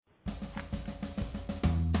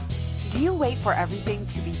Do you wait for everything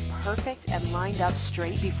to be perfect and lined up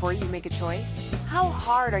straight before you make a choice? How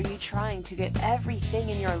hard are you trying to get everything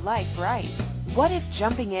in your life right? What if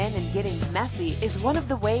jumping in and getting messy is one of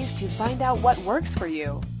the ways to find out what works for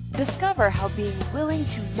you? Discover how being willing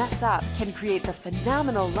to mess up can create the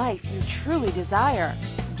phenomenal life you truly desire.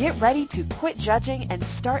 Get ready to quit judging and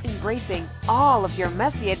start embracing all of your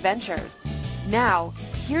messy adventures. Now,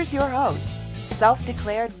 here's your host,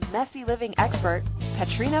 self-declared messy living expert,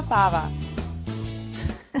 Katrina Fava.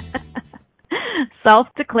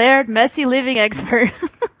 Self-declared messy living expert.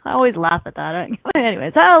 I always laugh at that.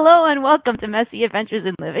 Anyways, hello and welcome to Messy Adventures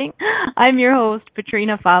in Living. I'm your host,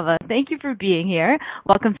 Katrina Fava. Thank you for being here.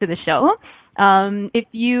 Welcome to the show. If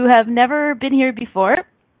you have never been here before,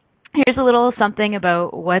 here's a little something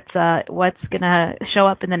about what's going to show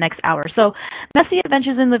up in the next hour. So Messy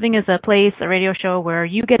Adventures in Living is a place, a radio show where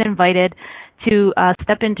you get invited to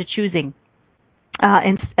step into choosing.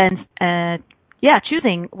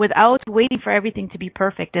 Choosing without waiting for everything to be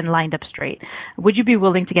perfect and lined up straight. Would you be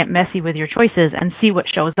willing to get messy with your choices and see what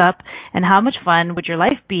shows up? And how much fun would your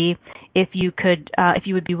life be if you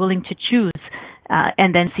would be willing to choose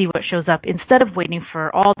and then see what shows up instead of waiting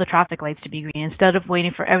for all the traffic lights to be green, instead of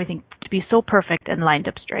waiting for everything to be so perfect and lined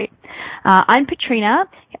up straight? I'm Katrina.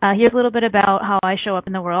 Here's a little bit about how I show up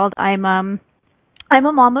in the world. I'm a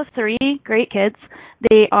mom of 3 great kids.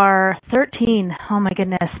 They are 13. Oh my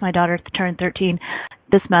goodness, my daughter turned 13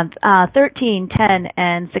 this month. 13, 10,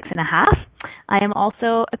 and 6.5. I am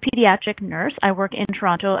also a pediatric nurse. I work in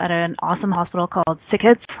Toronto at an awesome hospital called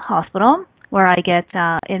SickKids Hospital, where I get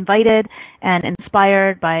invited and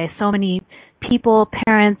inspired by so many people,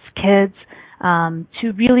 parents, kids,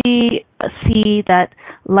 to really see that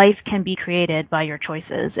life can be created by your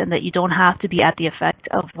choices and that you don't have to be at the effect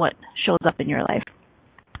of what shows up in your life.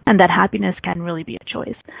 And that happiness can really be a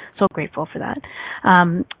choice. So grateful for that.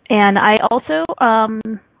 And I also,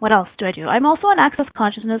 what else do I do? I'm also an Access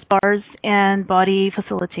Consciousness bars and body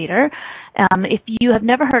facilitator. If you have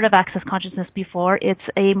never heard of Access Consciousness before, it's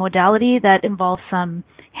a modality that involves some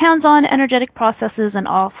hands-on energetic processes and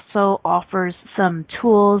also offers some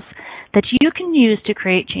tools that you can use to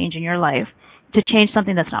create change in your life, to change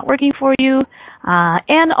something that's not working for you,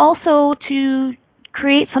 and also to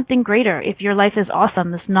create something greater. If your life is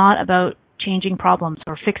awesome, it's not about changing problems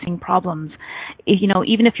or fixing problems.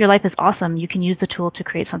 Even if your life is awesome, you can use the tool to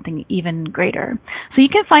create something even greater. So you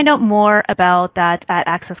can find out more about that at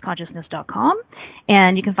accessconsciousness.com,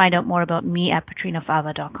 and you can find out more about me at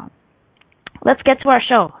katrinafava.com. Let's get to our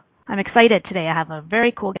show. I'm excited today. I have a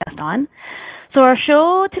very cool guest on. So our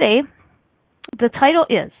show today, the title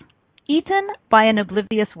is Eaten by an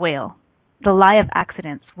Oblivious Whale: The Lie of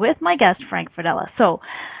Accidents, with my guest, Frank Fredella. So,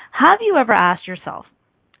 have you ever asked yourself,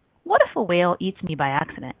 what if a whale eats me by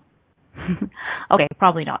accident? Okay,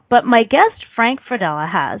 probably not. But my guest, Frank Fredella,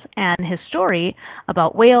 has, and his story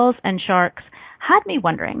about whales and sharks had me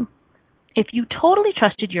wondering, if you totally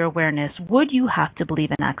trusted your awareness, would you have to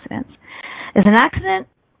believe in accidents? Is an accident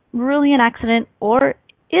really an accident, or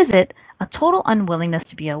is it a total unwillingness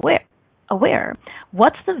to be aware?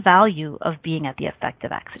 What's the value of being at the effect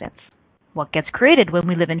of accidents? What gets created when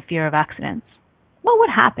we live in fear of accidents? What would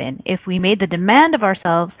happen if we made the demand of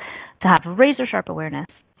ourselves to have razor-sharp awareness?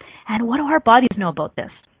 And what do our bodies know about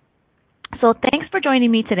this? So thanks for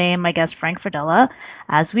joining me today and my guest, Frank Fredella,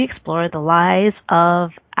 as we explore the lies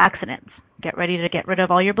of accidents. Get ready to get rid of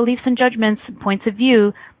all your beliefs and judgments and points of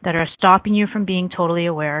view that are stopping you from being totally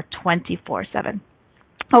aware 24/7.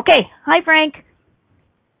 Okay. Hi, Frank.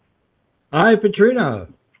 Hi, Katrina.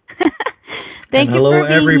 Thank you hello, for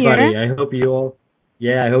being everybody.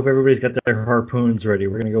 here. I hope everybody's got their harpoons ready.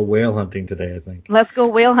 We're going to go whale hunting today, I think. Let's go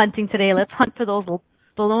whale hunting today. Let's hunt for those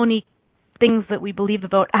baloney things that we believe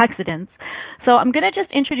about accidents. So I'm going to just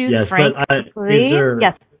introduce Frank.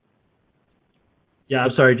 Yes. Yeah,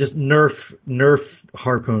 I'm sorry. Just Nerf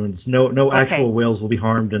harpoons. No actual whales will be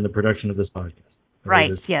harmed in the production of this podcast.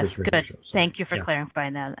 Right. Yes. Good. Show, so. Thank you for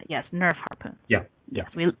clarifying that. Yes. Nerf harpoons. Yeah. Yes.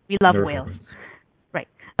 We love Nerf whales. Harpoons. Right.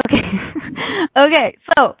 Okay. Okay.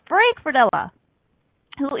 So Frank Fredella,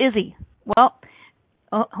 who is he? Well,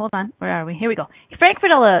 hold on. Where are we? Here we go. Frank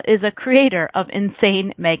Fredella is a creator of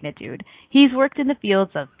insane magnitude. He's worked in the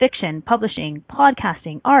fields of fiction, publishing,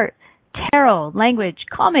 podcasting, art, tarot, language,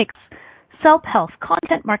 comics, self-help,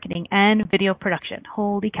 content marketing, and video production.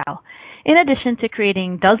 Holy cow. In addition to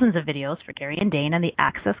creating dozens of videos for Gary and Dane and the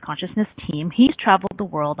Access Consciousness team, he's traveled the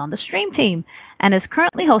world on the Stream team and is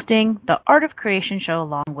currently hosting the Art of Creation show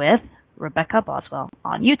along with Rebecca Boswell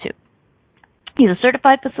on YouTube. He's a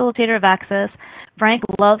certified facilitator of access. Frank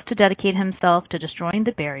loves to dedicate himself to destroying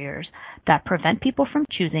the barriers that prevent people from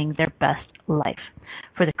choosing their best life.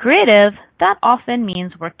 For the creative, that often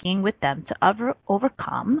means working with them to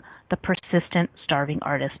overcome the persistent starving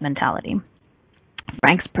artist mentality.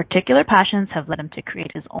 Frank's particular passions have led him to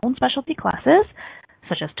create his own specialty classes,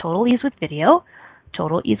 such as Total Ease with Video,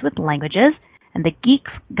 Total Ease with Languages, and The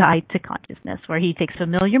Geek's Guide to Consciousness, where he takes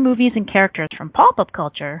familiar movies and characters from pop-up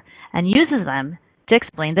culture and uses them to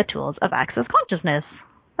explain the tools of access consciousness.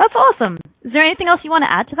 That's awesome. Is there anything else you want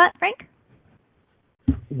to add to that, Frank?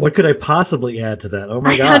 What could I possibly add to that? Oh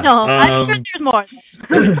my God. I don't know. I'm sure there's more.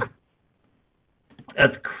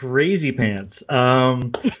 That's crazy pants.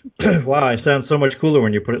 Wow, I sound so much cooler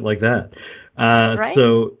when you put it like that. Right?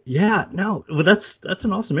 So yeah, no, well, that's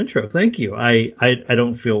an awesome intro. Thank you. I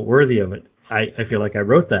don't feel worthy of it. I feel like I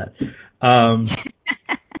wrote that.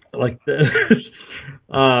 Like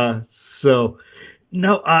so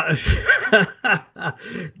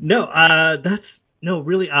no,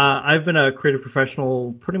 really, I've been a creative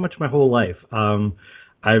professional pretty much my whole life.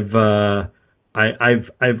 I've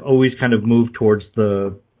always kind of moved towards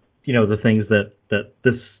the things that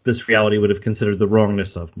this reality would have considered the wrongness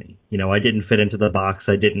of me. I didn't fit into the box.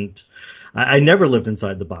 I never lived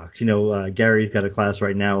inside the box. Gary's got a class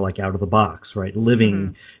right now, like Out of the Box, right?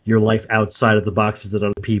 Living your life outside of the boxes that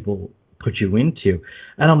other people put you into.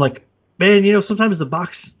 And I'm like, man, sometimes the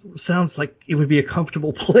box sounds like it would be a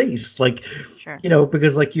comfortable place. Like, sure.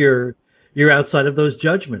 Because like you're outside of those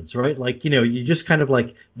judgments, right? Like, you just kind of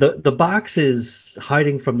like the box is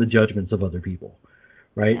hiding from the judgments of other people,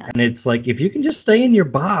 right? Yeah. And it's like, if you can just stay in your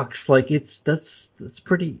box, like it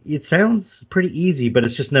sounds pretty easy, but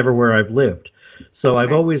it's just never where I've lived. So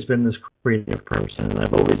I've always been this creative person, and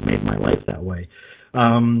I've always made my life that way.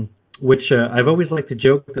 Which I've always liked to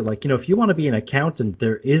joke that, like, if you want to be an accountant,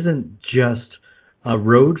 there isn't just a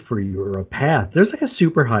road for you or a path. There's like a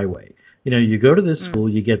super highway. You go to this school,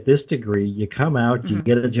 you get this degree, you come out, you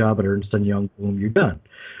get a job at Ernst & Young, boom, you're done.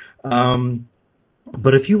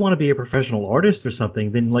 But if you want to be a professional artist or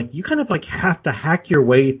something, then like you kind of like have to hack your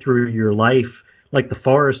way through your life, like the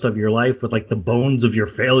forest of your life with like the bones of your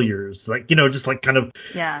failures, like, just like kind of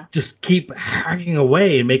just keep hacking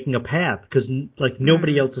away and making a path, because like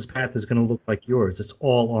nobody else's path is going to look like yours. It's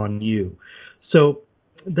all on you. So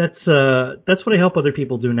that's what I help other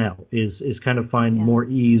people do now is kind of find more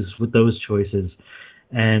ease with those choices.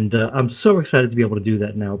 And I'm so excited to be able to do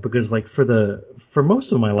that now, because like for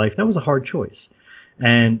most of my life, that was a hard choice.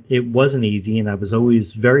 And it wasn't easy, and I was always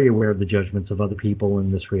very aware of the judgments of other people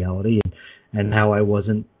in this reality, and how I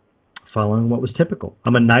wasn't following what was typical.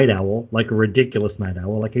 I'm a night owl, like a ridiculous night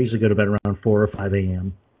owl. Like I usually go to bed around 4 or 5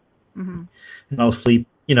 a.m. And I'll sleep,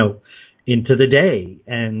 into the day,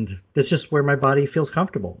 and that's just where my body feels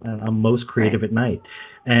comfortable. And I'm most creative at night.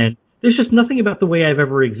 And there's just nothing about the way I've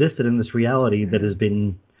ever existed in this reality that has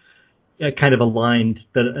been kind of aligned,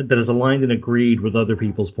 that is aligned and agreed with other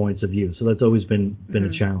people's points of view. So that's always been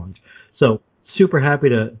a challenge. So super happy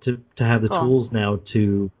to have the tools now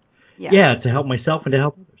to help myself and to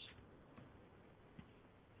help others.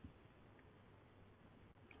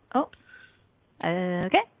 Oh,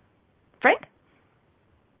 okay. Frank?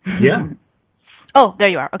 Yeah. Oh, there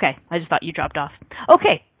you are. Okay. I just thought you dropped off.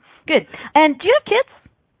 Okay, good. And do you have kids?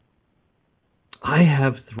 I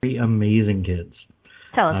have 3 amazing kids.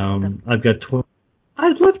 Tell us about them. I've got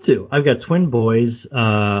I'd love to. I've got twin boys,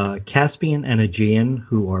 Caspian and Aegean,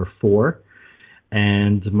 who are 4,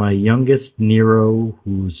 and my youngest, Nero,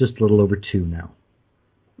 who's just a little over 2 now.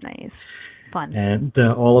 Nice. Fun. And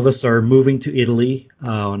all of us are moving to Italy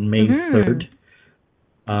on May 3rd,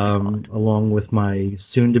 along with my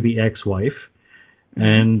soon-to-be ex-wife.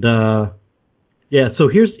 And so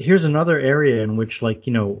here's another area in which, like,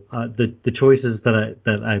 the choices that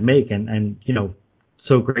I make, and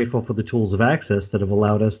so grateful for the tools of access that have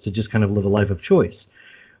allowed us to just kind of live a life of choice,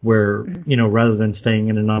 where, rather than staying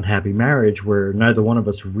in an unhappy marriage where neither one of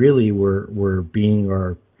us really were being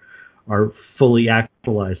our fully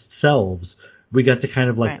actualized selves, we got to kind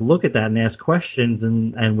of like look at that and ask questions,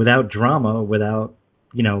 and without drama, without,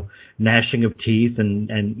 gnashing of teeth and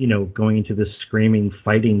going into this screaming,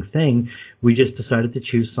 fighting thing, we just decided to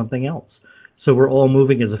choose something else. So we're all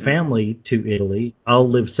moving as a family to Italy. I'll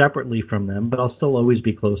live separately from them, but I'll still always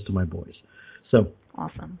be close to my boys. So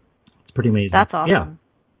awesome. It's pretty amazing. That's awesome. Yeah.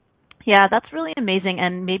 Yeah, that's really amazing,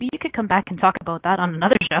 and maybe you could come back and talk about that on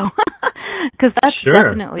another show, because that's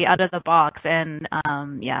definitely out of the box. And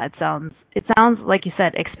it sounds like you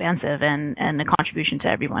said expansive and a contribution to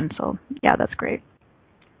everyone. So yeah, that's great.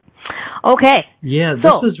 Okay. Yeah,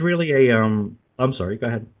 this is really a. I'm sorry. Go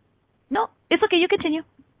ahead. No, it's okay. You continue.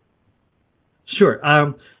 Sure.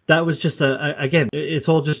 That was just again, it's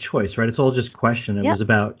all just choice, right? It's all just question. It was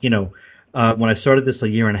about, when I started this a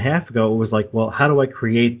year and a half ago, it was like, well, how do I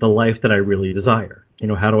create the life that I really desire?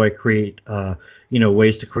 How do I create,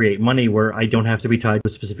 ways to create money where I don't have to be tied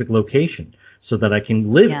to a specific location so that I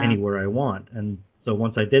can live anywhere I want? And so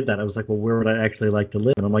once I did that, I was like, well, where would I actually like to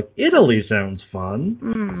live? And I'm like, Italy sounds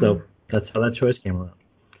fun. So that's how that choice came around.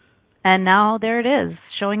 And now there it is,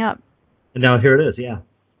 showing up. And now here it is, yeah.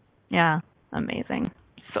 Yeah, amazing.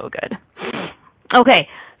 So good. Okay,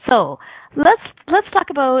 so let's talk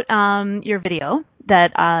about your video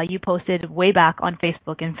that you posted way back on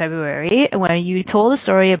Facebook in February, where you told a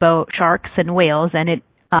story about sharks and whales, and it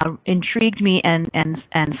intrigued me and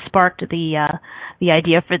sparked the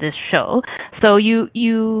idea for this show. So you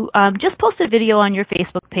just posted a video on your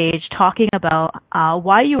Facebook page talking about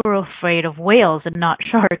why you were afraid of whales and not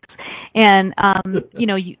sharks. And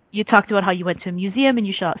you talked about how you went to a museum and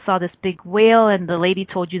you saw this big whale, and the lady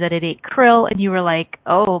told you that it ate krill, and you were like,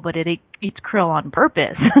 oh, but it eats krill on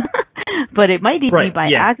purpose. But it might eat me by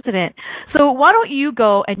accident. So why don't you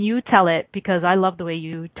go and you tell it, because I love the way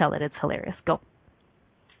you tell it. It's hilarious. Go.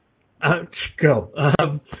 Go.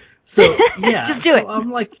 So yeah, just do it.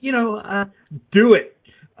 I'm like, do it.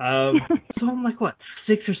 So I'm like, what,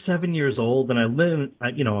 6 or 7 years old, and I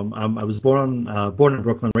was born in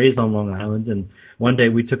Brooklyn, raised on Long Island, and one day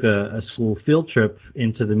we took a school field trip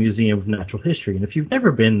into the Museum of Natural History. And if you've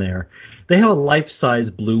never been there, they have a life-size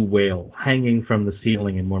blue whale hanging from the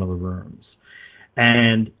ceiling in one of the rooms.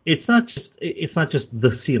 And it's not just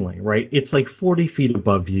the ceiling, right? It's like 40 feet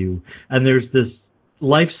above you, and there's this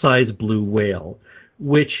life-size blue whale,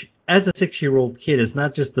 which, as a 6-year-old kid, is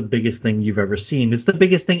not just the biggest thing you've ever seen. It's the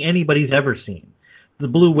biggest thing anybody's ever seen. The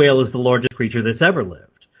blue whale is the largest creature that's ever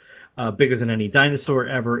lived, bigger than any dinosaur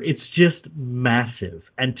ever. It's just massive.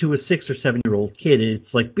 And to a 6 or 7-year-old kid,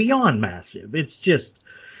 it's like beyond massive. It's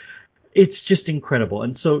just incredible.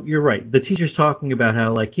 And so you're right. The teacher's talking about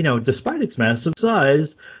how, despite its massive size,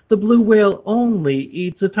 the blue whale only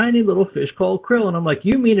eats a tiny little fish called krill. And I'm like,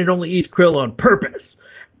 you mean it only eats krill on purpose?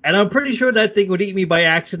 And I'm pretty sure that thing would eat me by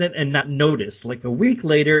accident and not notice. Like a week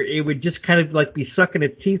later, it would just kind of like be sucking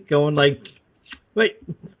its teeth going like, wait,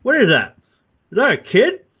 what is that? Is that a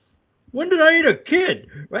kid? When did I eat a kid?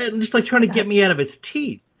 Right? And just like trying to get me out of its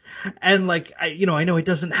teeth. And like, I know it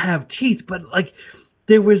doesn't have teeth, but like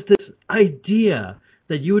there was this idea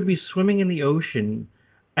that you would be swimming in the ocean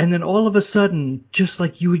and then all of a sudden, just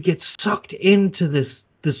like you would get sucked into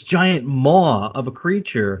this giant maw of a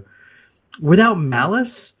creature without malice,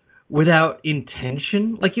 without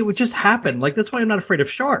intention. Like it would just happen. Like that's why I'm not afraid of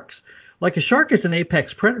sharks. Like a shark is an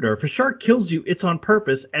apex predator. If a shark kills you, it's on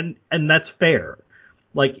purpose, and that's fair.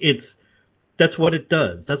 Like that's what it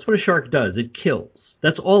does. That's what a shark does. It kills.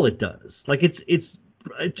 That's all it does. Like it's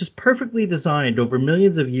just perfectly designed over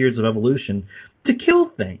millions of years of evolution to kill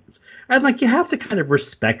things. And like you have to kind of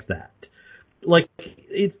respect that. Like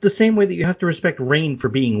it's the same way that you have to respect rain for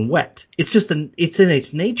being wet. It's in its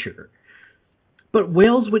nature. But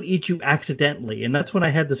whales would eat you accidentally, and that's when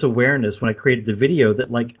I had this awareness when I created the video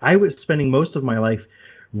that like I was spending most of my life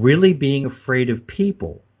really being afraid of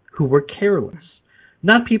people who were careless.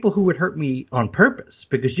 Not people who would hurt me on purpose,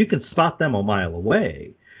 because you can spot them a mile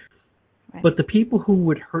away. Right. But the people who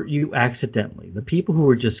would hurt you accidentally, the people who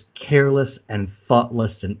were just careless and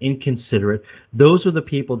thoughtless and inconsiderate, those are the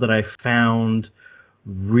people that I found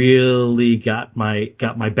really got my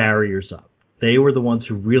barriers up. They were the ones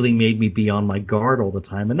who really made me be on my guard all the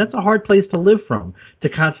time. And that's a hard place to live from, to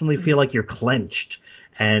constantly feel like you're clenched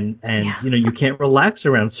and you can't relax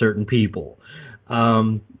around certain people.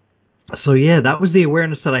 So yeah, that was the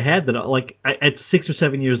awareness that I had, that like at 6 or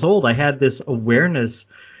 7 years old, I had this awareness,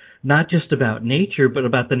 not just about nature, but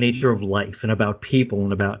about the nature of life and about people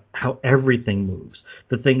and about how everything moves,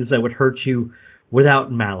 the things that would hurt you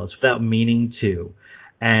without malice, without meaning to.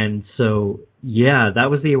 And so, yeah,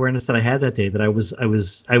 that was the awareness that I had that day, that I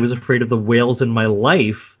was afraid of the whales in my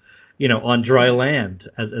life, on dry land,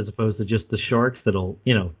 as opposed to just the sharks that'll,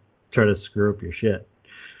 try to screw up your shit.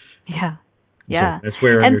 Yeah. Yeah. So I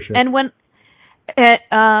swear on your shit. And when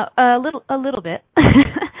a little bit.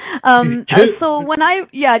 So when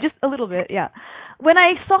just a little bit, yeah. When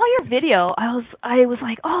I saw your video, I was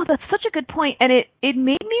like, oh, that's such a good point, and it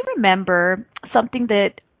made me remember something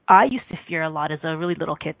that I used to fear a lot as a really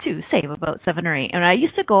little kid too, say about 7 or 8. And I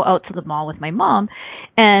used to go out to the mall with my mom,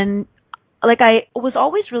 and like I was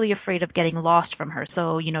always really afraid of getting lost from her.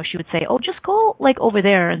 So, she would say, "Oh, just go like over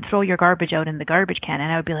there and throw your garbage out in the garbage can."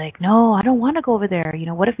 And I would be like, "No, I don't want to go over there.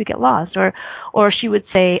 What if we get lost?" Or she would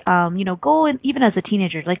say, "Go in," even as a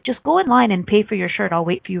teenager, like, "Just go in line and pay for your shirt. I'll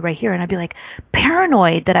wait for you right here." And I'd be like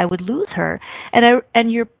paranoid that I would lose her.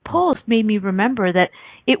 And your post made me remember that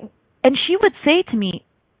and she would say to me,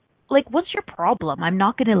 like, "What's your problem? I'm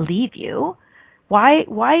not going to leave you. Why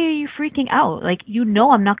are you freaking out? Like,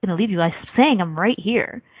 I'm not going to leave you. I'm saying I'm right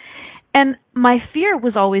here." And my fear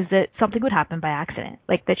was always that something would happen by accident,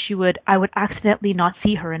 like that I would accidentally not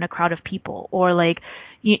see her in a crowd of people, or like,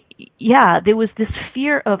 there was this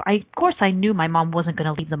fear of, of course I knew my mom wasn't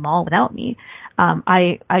going to leave the mall without me.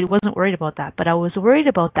 I wasn't worried about that, but I was worried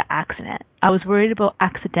about the accident. I was worried about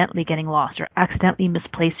accidentally getting lost, or accidentally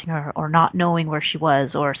misplacing her, or not knowing where she was,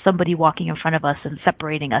 or somebody walking in front of us and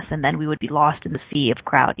separating us, and then we would be lost in the sea of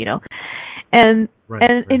crowd, And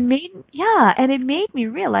it made me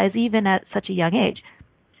realize, even at such a young age,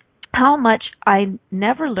 how much I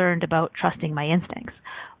never learned about trusting my instincts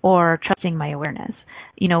or trusting my awareness,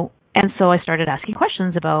 And so I started asking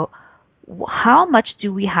questions about, how much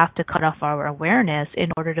do we have to cut off our awareness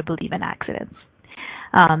in order to believe in accidents?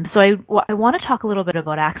 So I want to talk a little bit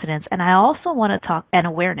about accidents, and I also want to talk and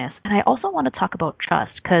awareness, and I also want to talk about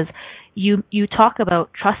trust, because you talk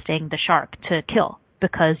about trusting the shark to kill,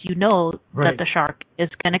 because that the shark is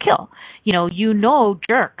going to kill.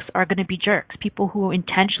 Jerks are going to be jerks, people who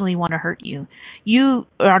intentionally want to hurt you. You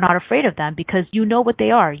are not afraid of them because you know what they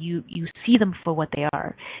are. You see them for what they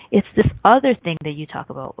are. It's this other thing that you talk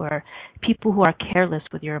about, where people who are careless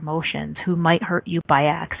with your emotions, who might hurt you by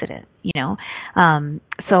accident,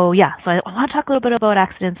 So I want to talk a little bit about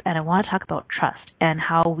accidents, and I want to talk about trust and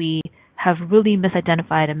how we have really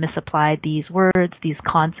misidentified and misapplied these words, these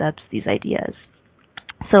concepts, these ideas.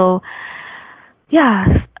 So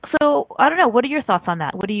I don't know. What are your thoughts on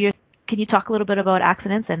that? Can you talk a little bit about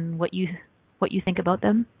accidents and what you think about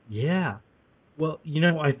them? Yeah. Well,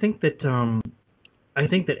 I think that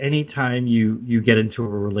any time you get into a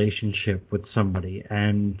relationship with somebody,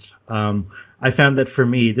 and I found that for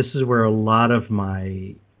me, this is where a lot of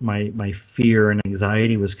my fear and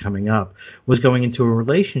anxiety was coming up, was going into a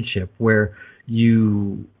relationship where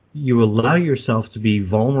you allow yourself to be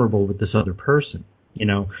vulnerable with this other person.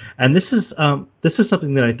 And this is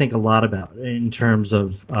something that I think a lot about in terms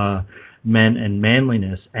of men and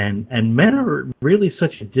manliness, and men are really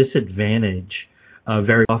such a disadvantage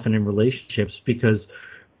very often in relationships, because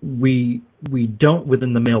we don't,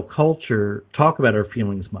 within the male culture, talk about our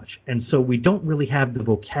feelings much, and so we don't really have the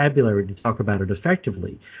vocabulary to talk about it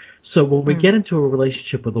effectively. So when we get into a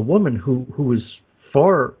relationship with a woman who is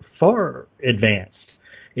far advanced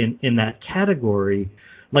in that category,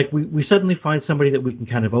 like we suddenly find somebody that we can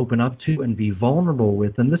kind of open up to and be vulnerable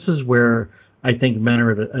with. And this is where I think men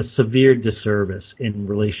are at a severe disservice in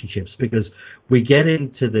relationships, because we get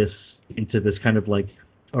into this kind of like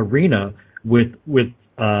arena with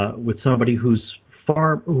somebody who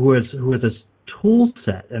has a tool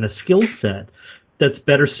set and a skill set that's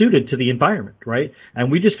better suited to the environment, right? And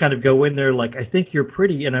we just kind of go in there like, I think you're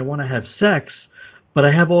pretty and I want to have sex, but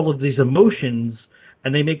I have all of these emotions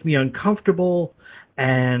and they make me uncomfortable.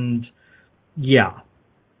 And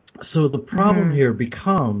so the problem here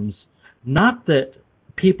becomes not that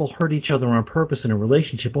people hurt each other on purpose in a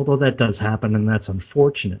relationship, although that does happen and that's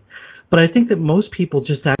unfortunate. But I think that most people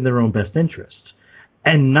just act in their own best interest,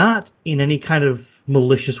 and not in any kind of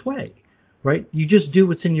malicious way, right? You just do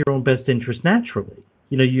what's in your own best interest naturally.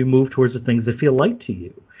 You move towards the things that feel right to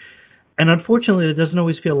you. And unfortunately, it doesn't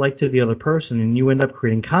always feel right to the other person, and you end up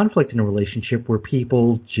creating conflict in a relationship where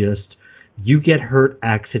you get hurt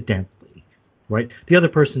accidentally, right? The other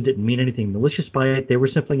person didn't mean anything malicious by it. They were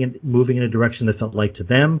simply moving in a direction that felt right to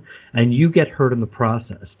them, and you get hurt in the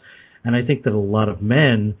process. And I think that a lot of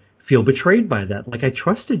men feel betrayed by that. Like, I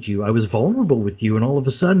trusted you. I was vulnerable with you, and all of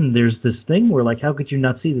a sudden there's this thing where, like, how could you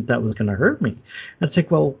not see that was going to hurt me? And it's like,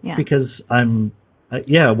 because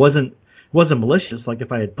it wasn't malicious. Like,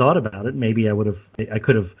 if I had thought about it, maybe I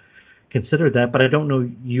could have considered that, but I don't know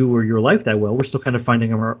you or your life that well. We're still kind of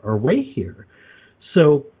finding our way here.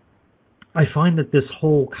 So I find that this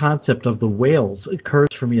whole concept of the whales occurs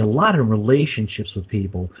for me a lot in relationships with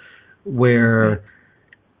people, where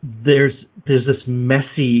there's this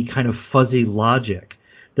messy kind of fuzzy logic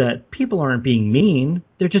that people aren't being mean,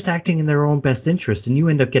 they're just acting in their own best interest, and you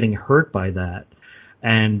end up getting hurt by that.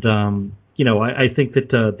 And I think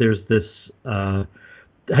that there's this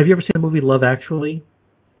have you ever seen the movie Love Actually?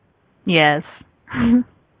 Yes.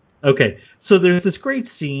 Okay, so there's this great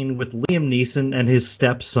scene with Liam Neeson and his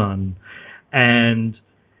stepson, and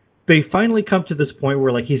they finally come to this point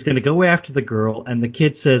where like he's going to go after the girl, and the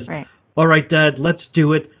kid says, "All right, Dad, let's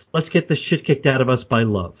do it. Let's get the shit kicked out of us by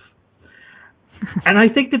love." And I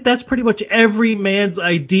think that that's pretty much every man's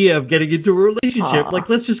idea of getting into a relationship. Like,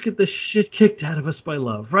 let's just get the shit kicked out of us by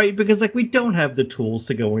love, right? Because, like, we don't have the tools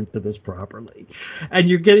to go into this properly. And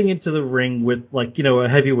you're getting into the ring with, like, you know, a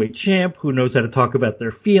heavyweight champ who knows how to talk about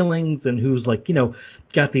their feelings and who's, like, you know,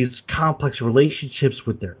 got these complex relationships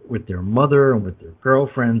with their mother and with their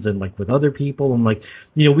girlfriends and, like, with other people. And, like,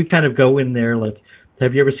 you know, we kind of go in there, like,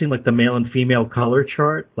 have you ever seen, like, the male and female color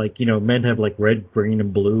chart? Like, you know, men have, like, red, green,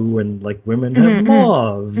 and blue, and, like, women have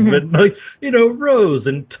mauve, and, like, you know, rose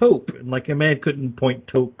and taupe. And, like, a man couldn't point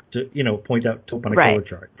out taupe on a color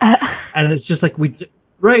chart. And it's just, like,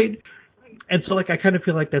 right? And so, like, I kind of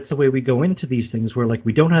feel like that's the way we go into these things, where, like,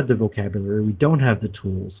 we don't have the vocabulary, we don't have the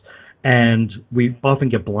tools, and we often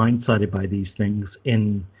get blindsided by these things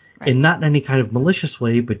in not in any kind of malicious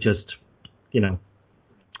way, but just, you know,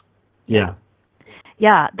 Yeah,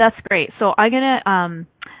 that's great. So I'm going to,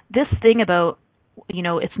 this thing about, you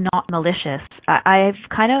know, it's not malicious. I've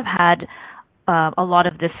kind of had a lot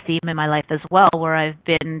of this theme in my life as well, where I've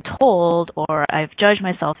been told or I've judged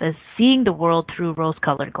myself as seeing the world through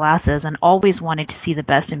rose-colored glasses and always wanting to see the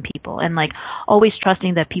best in people and, like, always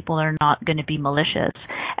trusting that people are not going to be malicious.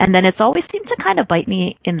 And then it's always seemed to kind of bite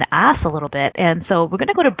me in the ass a little bit. And so we're going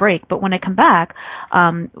to go to break, but when I come back,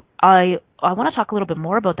 I want to talk a little bit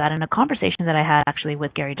more about that in a conversation that I had actually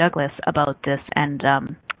with Gary Douglas about this, and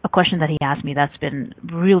a question that he asked me that's been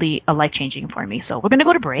really life-changing for me. So we're going to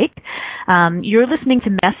go to break. You're listening to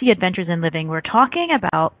Messy Adventures in Living. We're talking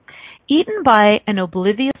about Eaten by an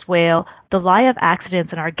Oblivious Whale, the Lie of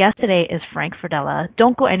Accidents, and our guest today is Frank Fredella.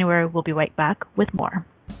 Don't go anywhere. We'll be right back with more.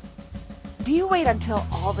 Do you wait until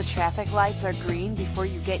all the traffic lights are green before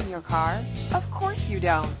you get in your car? Of course you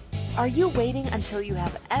don't. Are you waiting until you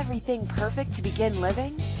have everything perfect to begin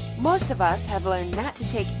living? Most of us have learned not to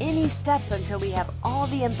take any steps until we have all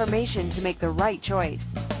the information to make the right choice.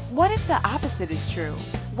 What if the opposite is true?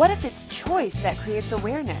 What if it's choice that creates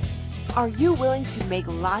awareness? Are you willing to make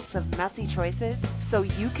lots of messy choices so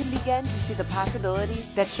you can begin to see the possibilities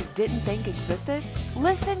that you didn't think existed?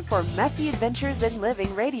 Listen for Messy Adventures in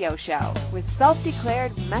Living radio show with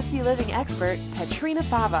self-declared messy living expert Petrina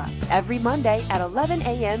Fava every Monday at 11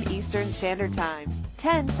 a.m. Eastern Standard Time,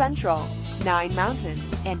 10 Central, 9 Mountain,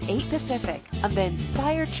 and 8 Pacific on the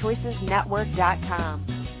InspiredChoicesNetwork.com.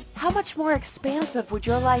 How much more expansive would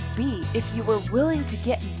your life be if you were willing to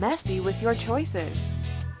get messy with your choices?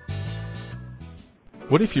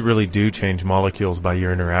 What if you really do change molecules by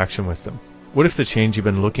your interaction with them? What if the change you've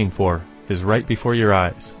been looking for is right before your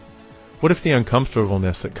eyes? What if the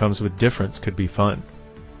uncomfortableness that comes with difference could be fun?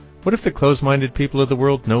 What if the closed-minded people of the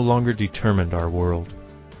world no longer determined our world?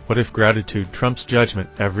 What if gratitude trumps judgment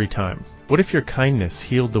every time? What if your kindness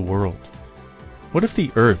healed the world? What if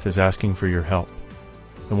the earth is asking for your help?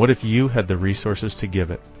 And what if you had the resources to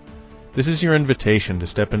give it? This is your invitation to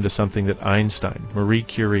step into something that Einstein, Marie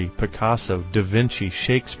Curie, Picasso, Da Vinci,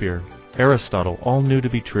 Shakespeare, Aristotle all knew to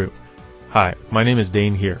be true. Hi, my name is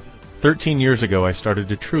Dane here. 13 years ago, I started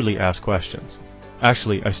to truly ask questions.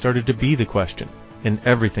 Actually, I started to be the question, and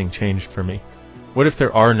everything changed for me. What if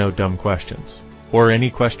there are no dumb questions, or any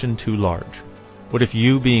question too large? What if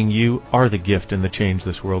you being you are the gift and the change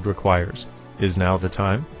this world requires? Is now the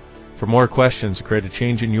time? For more questions to create a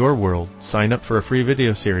change in your world, sign up for a free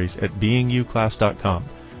video series at beingyouclass.com.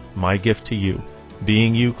 My gift to you,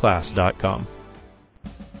 beingyouclass.com.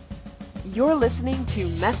 You're listening to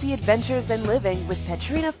Messy Adventures in Living with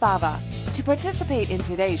Petrina Fava. To participate in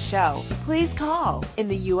today's show, please call in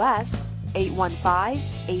the U.S.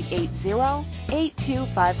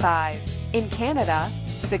 815-880-8255. In Canada,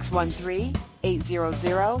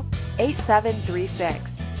 613-800-8736.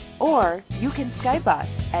 Or you can Skype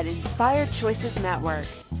us at Inspired Choices Network.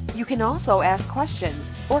 You can also ask questions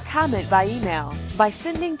or comment by email by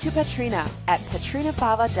sending to Petrina at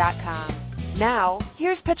petrinafava.com. Now,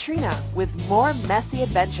 here's Petrina with more Messy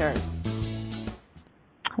Adventures.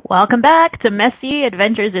 Welcome back to Messy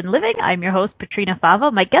Adventures in Living. I'm your host, Petrina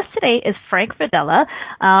Fava. My guest today is Frank Fredella,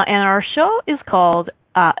 and our show is called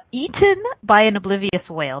Eaten by an Oblivious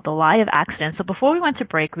Whale, the Lie of Accidents. So before we went to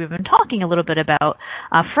break, we've been talking a little bit about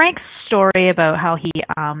Frank's story about how he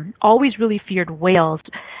always really feared whales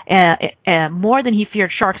more than he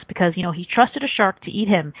feared sharks because, you know, he trusted a shark to eat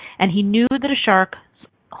him, and he knew that a shark's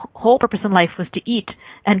whole purpose in life was to eat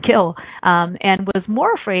and kill, and was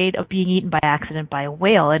more afraid of being eaten by accident by a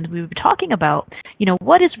whale. And we were talking about,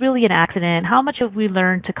 what is really an accident? How much have we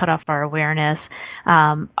learned to cut off our awareness?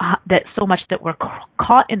 That so much that we're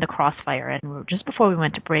caught in the crossfire. And just before we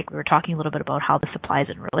went to break, we were talking a little bit about how this applies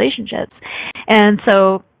in relationships. And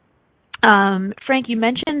so, Frank, you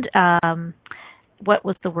mentioned, what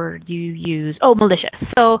was the word you used? Oh, malicious.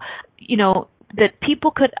 So, that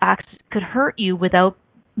people could hurt you without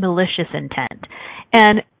malicious intent.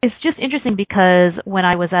 And it's just interesting because when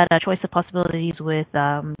I was at a Choice of Possibilities with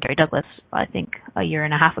Gary Douglas, I think a year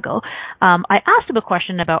and a half ago, I asked him a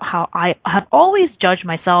question about how I have always judged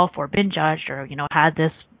myself or been judged or, had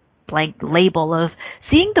this blank label of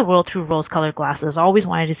seeing the world through rose-colored glasses, always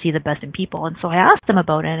wanted to see the best in people. And so I asked him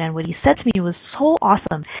about it, and what he said to me was so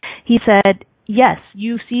awesome. He said, yes,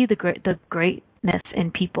 you see the greatness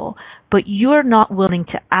in people, but you're not willing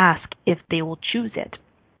to ask if they will choose it.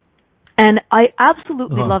 And I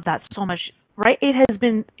absolutely love that so much, right?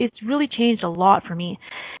 It's really changed a lot for me.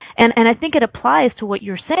 And I think it applies to what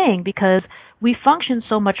you're saying because we function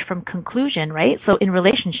so much from conclusion, right? So in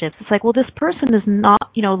relationships, it's like, well, this person is not,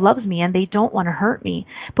 loves me and they don't want to hurt me.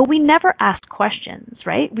 But we never ask questions,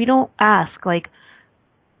 right? We don't ask questions.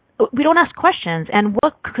 And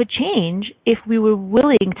what could change if we were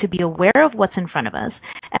willing to be aware of what's in front of us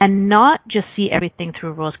and not just see everything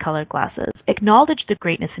through rose-colored glasses, acknowledge the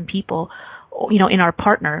greatness in people, in our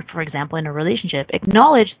partner, for example, in a relationship,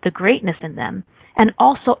 acknowledge the greatness in them, and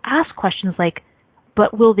also ask questions like,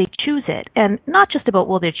 but will they choose it? And not just about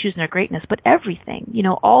will they choose their greatness, but everything,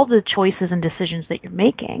 all the choices and decisions that you're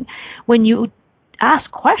making. When you ask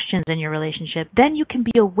questions in your relationship, then you can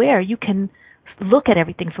be aware, you can look at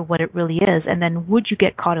everything for what it really is, and then would you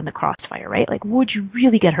get caught in the crossfire, right? Like, would you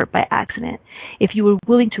really get hurt by accident if you were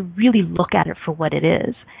willing to really look at it for what it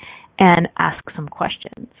is and ask some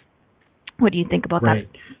questions? What do you think about that?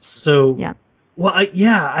 So, yeah. Well, I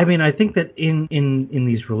think that in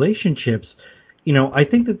these relationships, I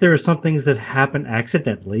think that there are some things that happen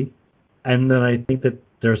accidentally, and then I think that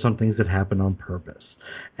there are some things that happen on purpose.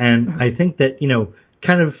 And I think that,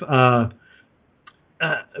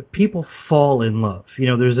 people fall in love.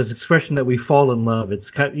 There's this expression that we fall in love. It's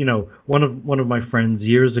kind of, one of my friends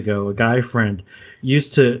years ago, a guy friend,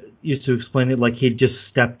 used to explain it like he'd just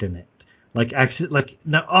stepped in it.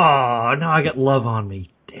 Now I got love on me.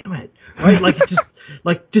 Damn it. Right?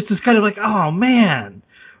 Just this kind of like, oh man.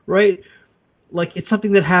 Right? Like it's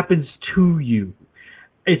something that happens to you.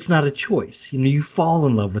 It's not a choice. You fall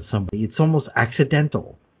in love with somebody. It's almost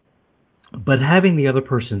accidental. But having the other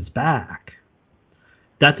person's back,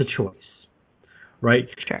 that's a choice, right?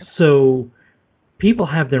 Sure. So people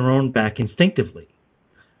have their own back instinctively,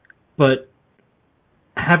 but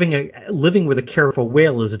living with a careful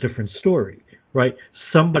whale is a different story, right?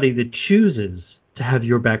 Somebody that chooses to have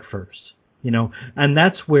your back first, and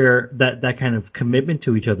that's where that kind of commitment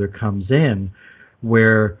to each other comes in,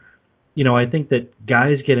 where, I think that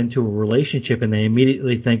guys get into a relationship and they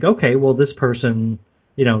immediately think, okay, well, this person,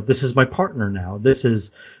 this is my partner now. This is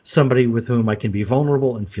somebody with whom I can be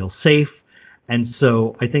vulnerable and feel safe. And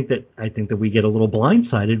so I think that we get a little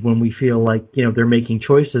blindsided when we feel like, they're making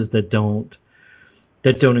choices that don't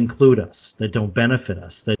include us, that don't benefit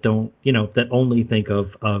us, that don't, that only think of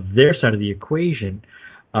their side of the equation.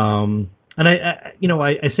 And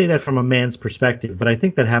I say that from a man's perspective, but I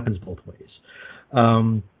think that happens both ways.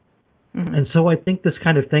 And so I think this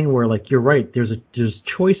kind of thing where, like, you're right, there's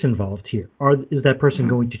choice involved here. Is that person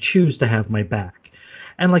going to choose to have my back?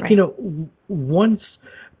 And like,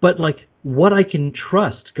 but like what I can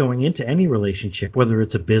trust going into any relationship, whether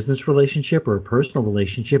it's a business relationship or a personal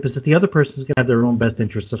relationship, is that the other person is going to have their own best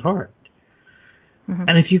interests at heart.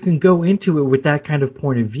 And if you can go into it with that kind of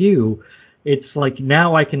point of view, it's like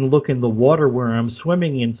now I can look in the water where I'm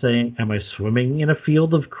swimming and saying, am I swimming in a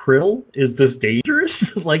field of krill? Is this dangerous?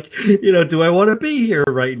 Like, do I want to be here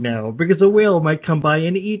right now? Because a whale might come by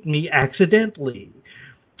and eat me accidentally.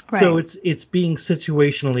 Right. So it's being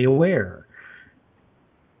situationally aware.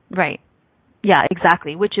 Right. Yeah,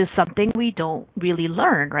 exactly, which is something we don't really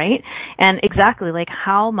learn, right? And exactly, like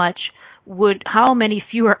how many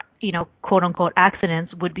fewer, quote unquote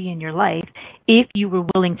accidents would be in your life if you were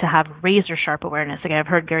willing to have razor sharp awareness. Like I've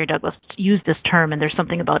heard Gary Douglas use this term, and there's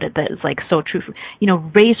something about it that is like so true.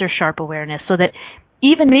 Razor sharp awareness, so that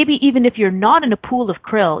even if you're not in a pool of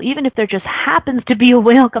krill, even if there just happens to be a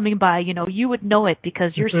whale coming by, you would know it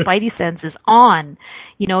because your spidey sense is on.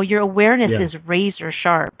 Your awareness is razor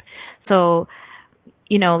sharp. So,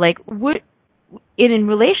 like in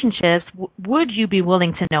relationships, would you be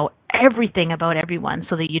willing to know everything about everyone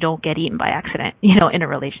so that you don't get eaten by accident, in a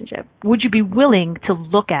relationship? Would you be willing to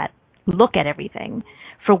look at everything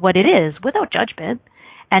for what it is without judgment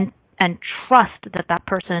and and trust that that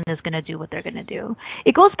person is going to do what they're going to do.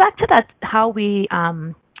 It goes back to that how we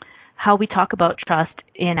talk about trust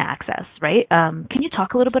in Access, right? Can you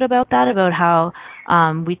talk a little bit about that, about how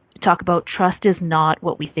we talk about trust is not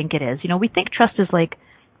what we think it is? You know, we think trust is like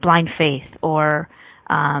blind faith or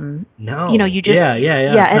no. You know, you just yeah,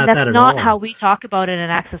 and that's not all. how we talk about it in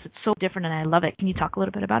Access. It's so different, and I love it. Can you talk a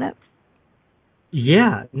little bit about it?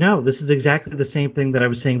 Yeah, no, this is exactly the same thing that I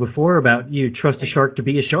was saying before about you trust a shark to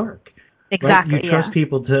be a shark. Exactly. Right? You trust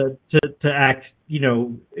people to act, you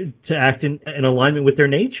know, to act in alignment with their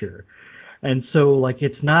nature. And so, like,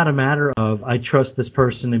 it's not a matter of I trust this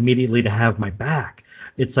person immediately to have my back.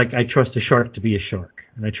 It's like I trust a shark to be a shark,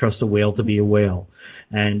 and I trust a whale to be a whale,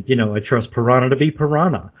 and, you know, I trust piranha to be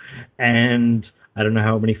piranha. And I don't know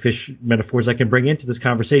how many fish metaphors I can bring into this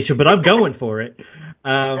conversation, but I'm going for it.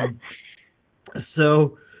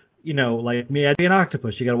 So, you know, like me, I'd be an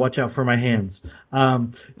octopus. You got to watch out for my hands.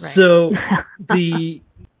 Right. So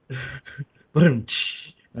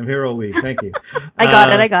I'm here all week. Thank you. I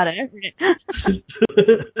got it.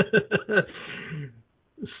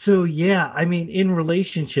 So yeah, I mean, in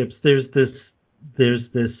relationships, there's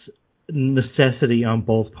this necessity on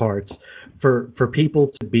both parts for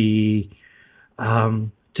people to be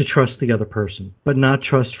to trust the other person, but not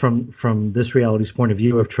trust from this reality's point of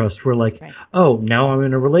view of trust. We're like, right. Oh, now I'm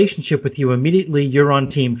in a relationship with you. Immediately you're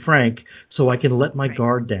on Team Frank, so I can let my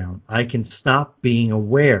guard down. I can stop being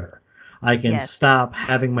aware. I can stop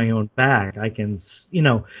having my own back. I can, you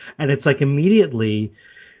know, and it's like immediately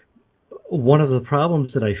one of the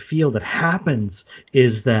problems that I feel that happens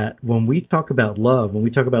is that when we talk about love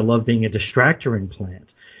being a distractor implant,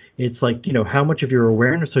 it's like, you know, how much of your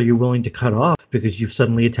awareness are you willing to cut off because you've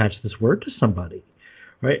suddenly attached this word to somebody,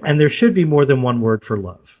 right? And there should be more than one word for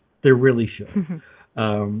love. There really should.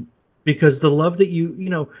 Because the love that you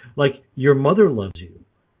know, like your mother loves you,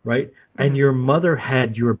 right? And your mother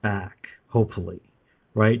had your back, hopefully,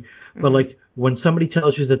 right? But like when somebody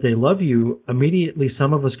tells you that they love you, immediately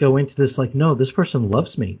some of us go into this like, no, this person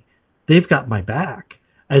loves me. They've got my back.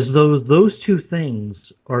 As though those two things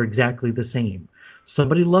are exactly the same.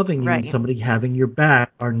 Somebody loving you and somebody having your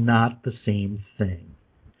back are not the same thing.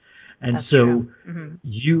 And that's so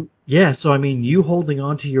so I mean, you holding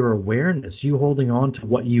on to your awareness, you holding on to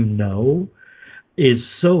what you know is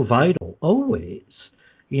so vital always,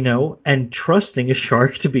 you know, and trusting a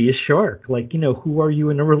shark to be a shark. Like, you know, who are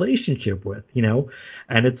you in a relationship with, you know?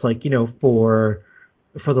 And it's like, you know, for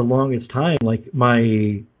the longest time, like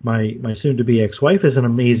my soon to be ex-wife is an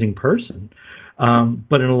amazing person.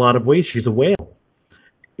 But in a lot of ways she's a whale.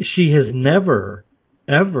 She has never,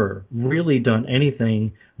 ever really done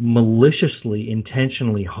anything maliciously,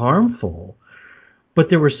 intentionally harmful. But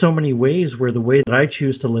there were so many ways where the way that I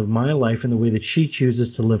choose to live my life and the way that she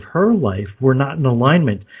chooses to live her life were not in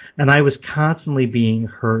alignment. And I was constantly being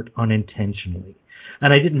hurt unintentionally.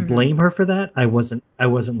 And I didn't blame her for that. I wasn't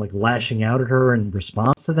like lashing out at her in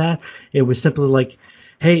response to that. It was simply like,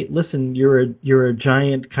 hey, listen, you're a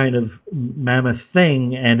giant kind of mammoth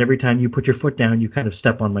thing, and every time you put your foot down, you kind of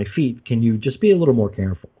step on my feet. Can you just be a little more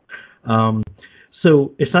careful?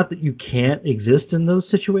 So it's not that you can't exist in those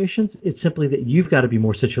situations. It's simply that you've got to be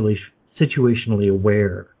more situationally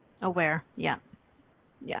aware. Aware, yeah.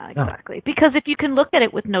 Yeah, exactly. Oh. Because if you can look at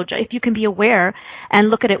it with if you can be aware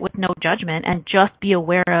and look at it with no judgment and just be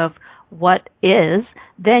aware of what is,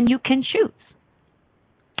 then you can choose.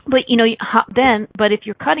 But you know, but if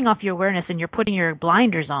you're cutting off your awareness and you're putting your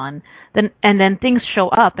blinders on, then things show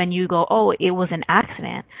up and you go, oh, it was an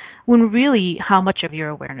accident. When really, how much of your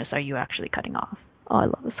awareness are you actually cutting off? Oh, I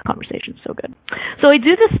love this conversation. So good. So I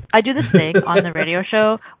do this thing on the radio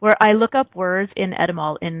show where I look up words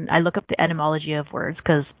I look up the etymology of words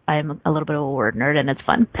because I'm a little bit of a word nerd and it's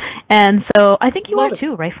fun. And so I think you are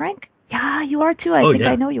too, right, Frank? Yeah, you are too.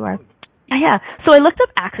 I know you are. Yeah. So I looked up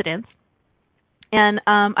accidents. And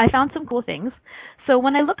I found some cool things. So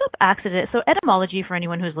when I look up accident, so etymology, for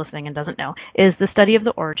anyone who's listening and doesn't know, is the study of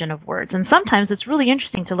the origin of words. And sometimes it's really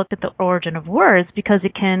interesting to look at the origin of words because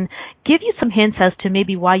it can give you some hints as to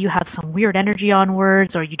maybe why you have some weird energy on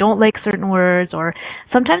words or you don't like certain words, or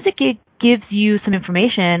sometimes it gives you some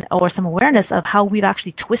information or some awareness of how we've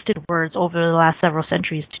actually twisted words over the last several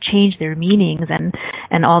centuries to change their meanings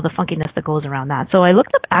and all the funkiness that goes around that. So I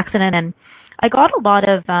looked up accident and I got a lot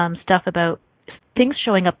of stuff about things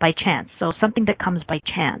showing up by chance, so something that comes by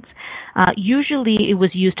chance. Usually it was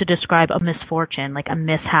used to describe a misfortune, like a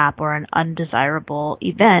mishap or an undesirable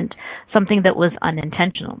event, something that was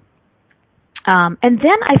unintentional. And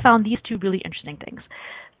then I found these two really interesting things.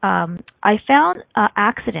 I found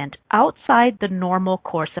accident outside the normal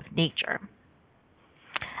course of nature.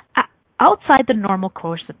 outside the normal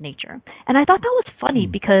course of nature. And I thought that was funny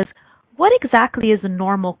because what exactly is the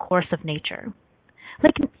normal course of nature?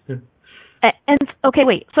 Like, and okay,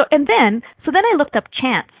 wait. So then I looked up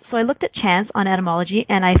chance. So I looked at chance on etymology,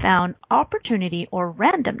 and I found opportunity or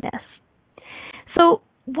randomness. So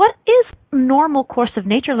what is normal course of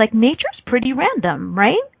nature? Like, nature's pretty random,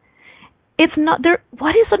 right? It's not there.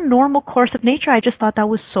 What is a normal course of nature? I just thought that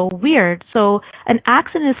was so weird. So an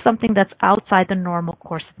accident is something that's outside the normal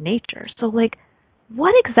course of nature. So like,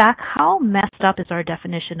 how messed up is our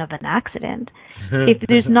definition of an accident if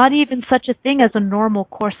there's not even such a thing as a normal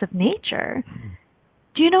course of nature?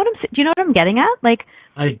 Do you know what I'm getting at? Like,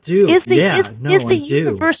 I do. Is the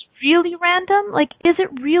universe really random? Like, is it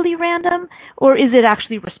really random, or is it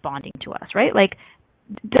actually responding to us, right? Like,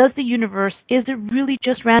 is it really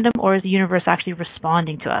just random, or is the universe actually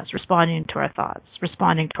responding to us, responding to our thoughts,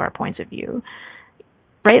 responding to our points of view,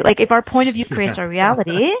 right? Like, if our point of view creates our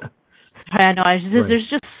reality, I know there's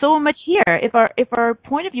just so much here. If our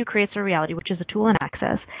point of view creates our reality, which is a tool in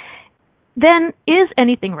Access, then is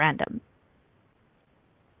anything random?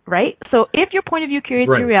 Right? So if your point of view creates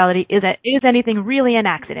your reality, is anything really an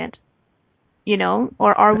accident? You know?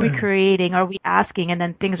 Or are we asking, and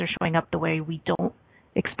then things are showing up the way we don't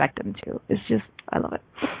expect them to? It's just, I love it.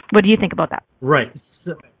 What do you think about that? Right.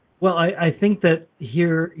 So, well, I think that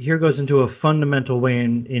here goes into a fundamental way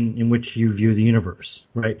in which you view the universe,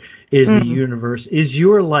 right? Is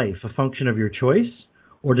your life a function of your choice,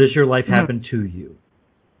 or does your life happen to you?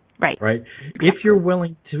 Right. Right. If you're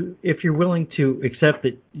willing to accept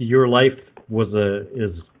that your life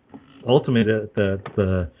is ultimately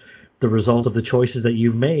the result of the choices that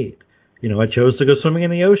you've made. You know, I chose to go swimming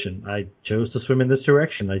in the ocean. I chose to swim in this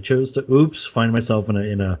direction. I chose to find myself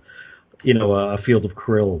in a field of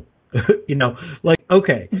krill. You know, like,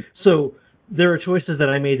 okay, so there are choices that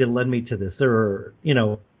I made that led me to this. There are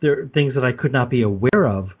things that I could not be aware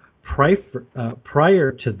of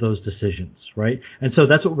prior to those decisions, right? And so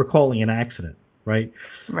that's what we're calling an accident, right?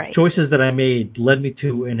 Right. Choices that I made led me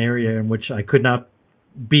to an area in which I could not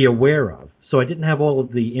be aware of. So I didn't have all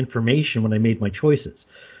of the information when I made my choices.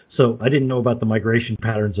 So I didn't know about the migration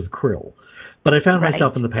patterns of krill. But I found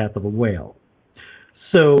myself in the path of a whale.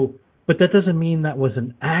 So, but that doesn't mean that was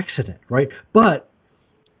an accident, right? But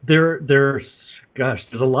there's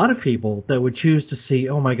a lot of people that would choose to see,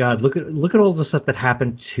 oh my God, look at all the stuff that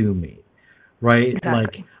happened to me, right? Exactly.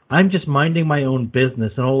 Like, I'm just minding my own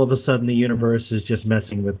business, and all of a sudden the universe is just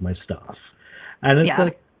messing with my stuff. And it's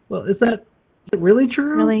like, well, is it really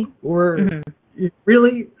true? Really? Or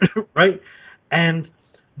really? Right? And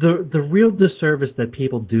the real disservice that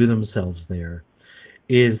people do themselves there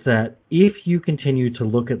is that if you continue to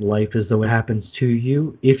look at life as though it happens to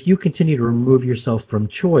you, if you continue to remove yourself from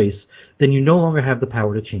choice, then you no longer have the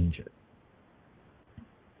power to change it.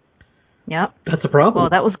 Yep. That's a problem. Well,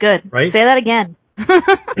 that was good. Right? Say that again.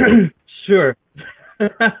 Sure.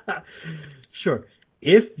 Sure.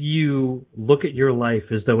 If you look at your life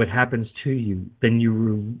as though it happens to you, then you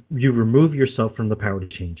remove yourself from the power to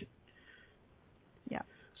change it.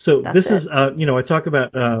 So this is, I talk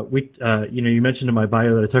about, you mentioned in my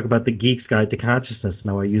bio that I talk about the Geek's Guide to Consciousness.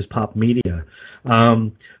 Now I use pop media.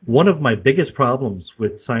 One of my biggest problems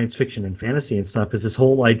with science fiction and fantasy and stuff is this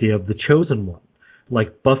whole idea of the chosen one,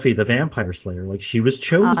 like Buffy the Vampire Slayer. Like, she was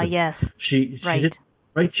chosen. Yes. She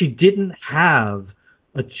didn't have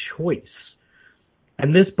a choice.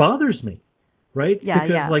 And this bothers me, right? Yeah,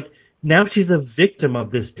 because now she's a victim of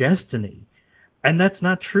this destiny. And that's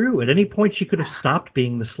not true. At any point, she could have stopped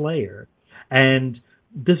being the Slayer. And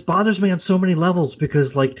this bothers me on so many levels because,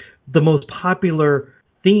 like, the most popular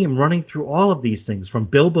theme running through all of these things, from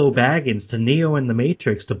Bilbo Baggins to Neo in the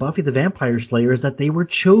Matrix to Buffy the Vampire Slayer, is that they were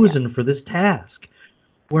chosen for this task.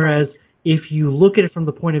 Whereas if you look at it from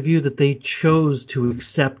the point of view that they chose to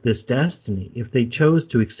accept this destiny, if they chose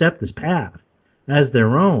to accept this path as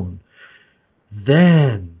their own,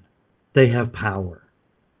 then they have power,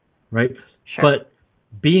 right? Sure. But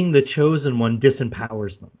being the chosen one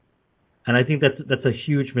disempowers them. And I think that's a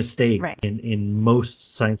huge mistake in most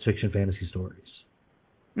science fiction fantasy stories.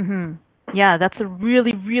 Mhm. Yeah, that's a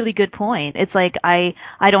really, really good point. It's like I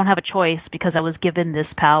don't have a choice because I was given this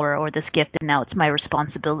power or this gift, and now it's my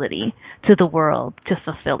responsibility to the world to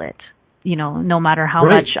fulfill it. You know, no matter how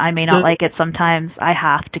much I may not like it, sometimes I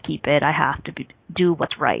have to keep it. I have to do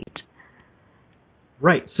what's right.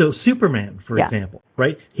 Right. So Superman, for example,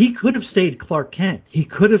 right? He could have stayed Clark Kent. He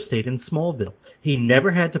could have stayed in Smallville. He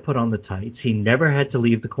never had to put on the tights. He never had to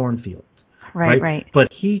leave the cornfield. Right. But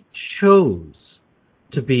he chose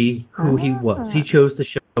to be who he was. He chose to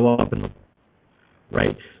show up in the world.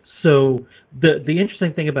 Right. So the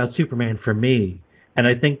interesting thing about Superman for me, and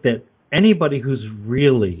I think that anybody who's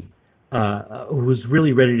really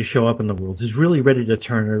ready to show up in the world, who's really ready to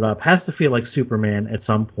turn it up, has to feel like Superman at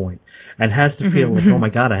some point, and has to feel like, oh my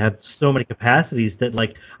God, I have so many capacities that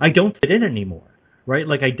like I don't fit in anymore, right?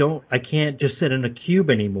 Like I can't just sit in a cube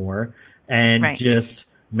anymore and just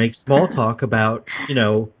make small talk about,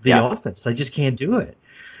 the office. I just can't do it.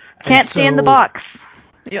 Can't stay in the box.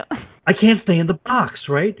 Yeah. I can't stay in the box,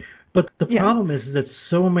 right? But the problem is that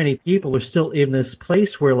so many people are still in this place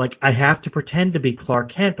where, like, I have to pretend to be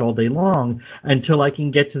Clark Kent all day long until I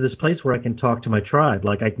can get to this place where I can talk to my tribe.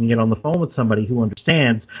 Like, I can get on the phone with somebody who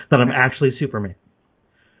understands that I'm actually Superman.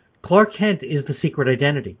 Clark Kent is the secret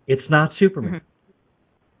identity. It's not Superman.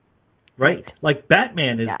 Right? Like,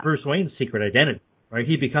 Batman is Bruce Wayne's secret identity, right?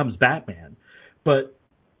 He becomes Batman. But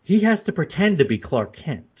he has to pretend to be Clark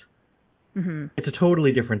Kent. It's a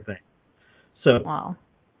totally different thing. So... Wow.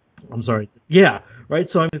 I'm sorry. Yeah, right?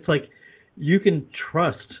 So it's like you can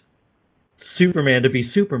trust Superman to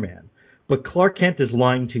be Superman, but Clark Kent is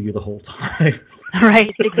lying to you the whole time.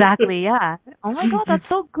 Right, exactly, yeah. Oh my God, that's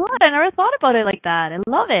so good. I never thought about it like that. I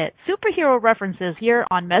love it. Superhero references here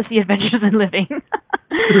on Messy Adventures in Living.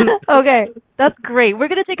 Okay, that's great. We're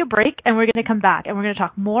going to take a break, and we're going to come back, and we're going to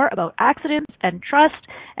talk more about accidents and trust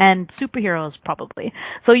and superheroes, probably.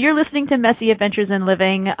 So you're listening to Messy Adventures in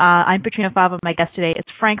Living. I'm Petrina Fava. My guest today is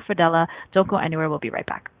Frank Fradella. Don't go anywhere. We'll be right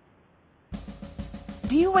back.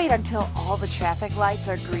 Do you wait until all the traffic lights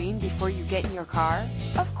are green before you get in your car?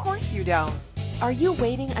 Of course you don't. Are you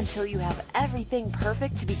waiting until you have everything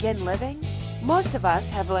perfect to begin living? Most of us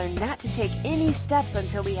have learned not to take any steps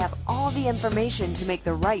until we have all the information to make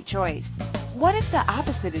the right choice. What if the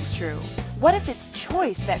opposite is true? What if it's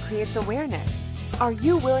choice that creates awareness? Are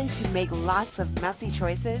you willing to make lots of messy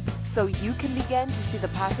choices so you can begin to see the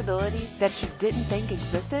possibilities that you didn't think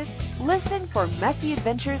existed? Listen for Messy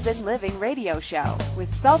Adventures in Living radio show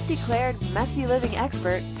with self-declared messy living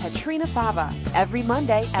expert Petrina Fava every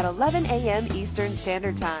Monday at 11 a.m. Eastern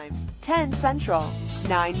Standard Time, 10 Central,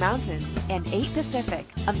 9 Mountain, and 8 Pacific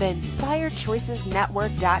on the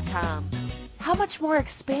InspiredChoicesNetwork.com. How much more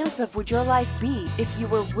expansive would your life be if you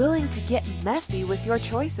were willing to get messy with your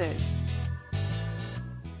choices?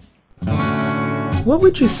 What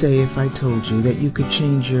would you say if I told you that you could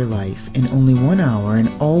change your life in only 1 hour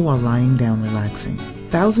and all while lying down relaxing?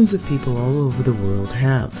 Thousands of people all over the world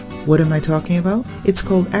have. What am I talking about? It's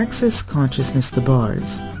called Access Consciousness, the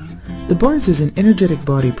BARS. The BARS is an energetic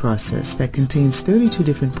body process that contains 32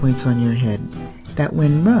 different points on your head that,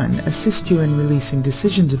 when run, assist you in releasing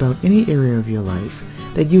decisions about any area of your life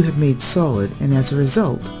that you have made solid and as a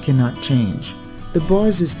result cannot change. The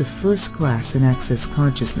BARS is the first class in Access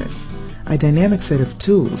Consciousness, a dynamic set of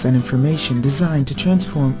tools and information designed to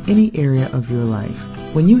transform any area of your life.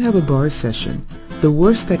 When you have a BARS session, the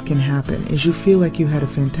worst that can happen is you feel like you had a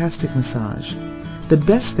fantastic massage. The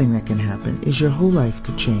best thing that can happen is your whole life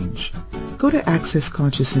could change. Go to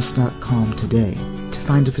accessconsciousness.com today to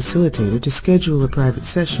find a facilitator to schedule a private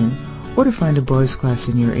session or to find a BARS class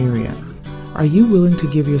in your area. Are you willing to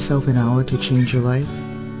give yourself an hour to change your life?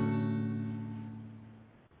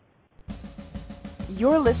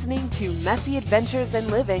 You're listening to Messy Adventures in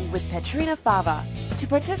Living with Petrina Fava. To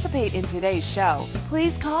participate in today's show,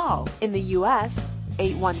 please call in the U.S.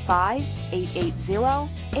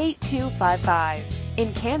 815-880-8255.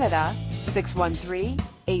 In Canada,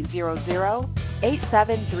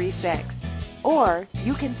 613-800-8736. Or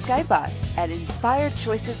you can Skype us at Inspired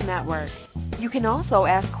Choices Network. You can also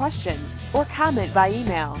ask questions or comment by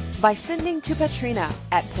email by sending to Petrina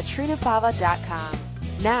at petrinafava.com.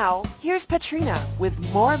 Now, here's Petrina with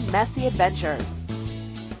more Messy Adventures.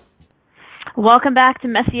 Welcome back to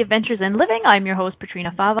Messy Adventures in Living. I'm your host,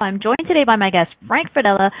 Petrina Fava. I'm joined today by my guest, Frank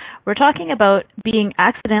Fradella. We're talking about being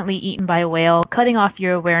accidentally eaten by a whale, cutting off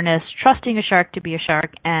your awareness, trusting a shark to be a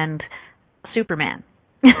shark, and Superman.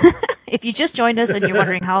 If you just joined us and you're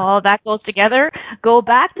wondering how all that goes together, go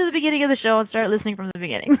back to the beginning of the show and start listening from the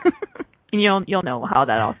beginning. And you'll know how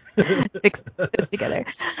that all fits together.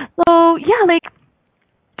 So, yeah,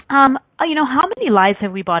 how many lies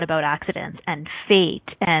have we bought about accidents and fate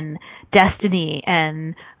and destiny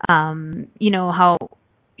and, how,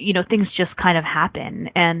 things just kind of happen.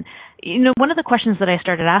 And, one of the questions that I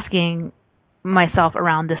started asking myself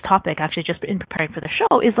around this topic, actually just in preparing for the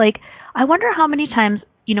show, is I wonder how many times,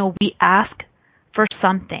 we ask for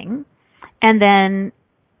something and then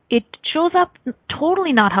it shows up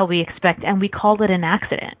totally not how we expect and we call it an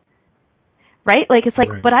accident. Right? Right.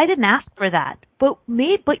 But I didn't ask for that. But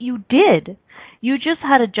you did. You just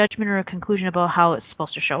had a judgment or a conclusion about how it's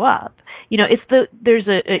supposed to show up. There's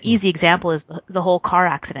a easy example is the whole car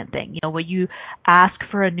accident thing. Where you ask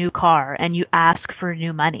for a new car and you ask for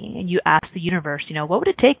new money and you ask the universe, what would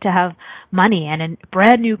it take to have money and a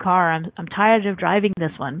brand new car? I'm tired of driving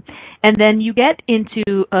this one. And then you get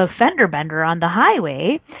into a fender bender on the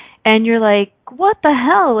highway and you're like, what the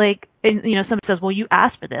hell? And somebody says, well, you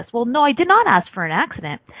asked for this. Well, no, I did not ask for an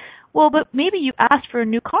accident. Well, but maybe you asked for a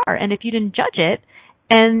new car, and if you didn't judge it,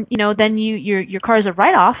 and then your car is a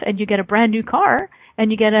write-off, and you get a brand new car, and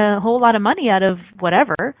you get a whole lot of money out of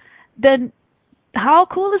whatever, then how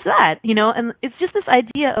cool is that? And it's just this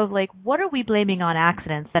idea of what are we blaming on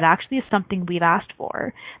accidents that actually is something we've asked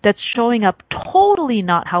for that's showing up totally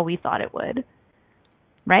not how we thought it would,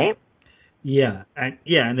 right? Yeah, and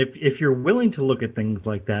if you're willing to look at things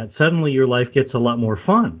like that, suddenly your life gets a lot more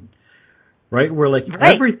fun, right? Where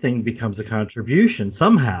everything becomes a contribution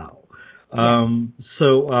somehow. Yeah.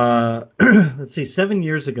 Let's see, 7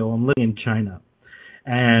 years ago, I'm living in China,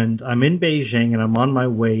 and I'm in Beijing, and I'm on my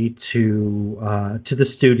way to the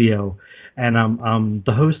studio, and I'm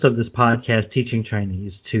the host of this podcast teaching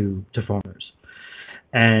Chinese to foreigners,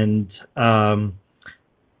 and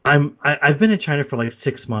I've been in China for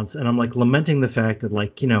 6 months, and I'm lamenting the fact that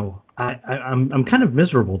I'm kind of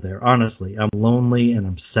miserable there. Honestly, I'm lonely and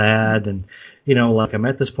I'm sad, and I'm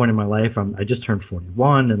at this point in my life. I just turned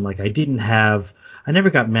 41, and I never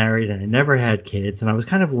got married, and I never had kids, and I was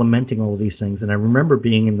kind of lamenting all of these things. And I remember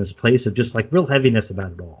being in this place of just real heaviness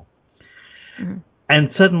about it all. Mm-hmm. And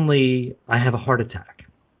suddenly I have a heart attack,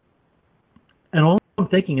 and all I'm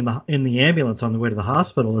thinking in the ambulance on the way to the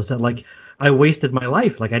hospital is that I wasted my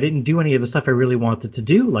life. I didn't do any of the stuff I really wanted to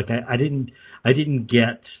do. I didn't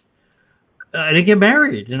get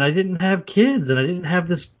married, and I didn't have kids, and I didn't have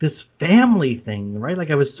this family thing, right?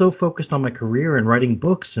 I was so focused on my career and writing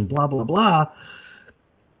books and blah, blah, blah.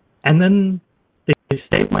 And then they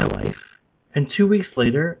saved my life. And 2 weeks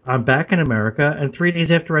later, I'm back in America, and 3 days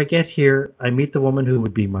after I get here, I meet the woman who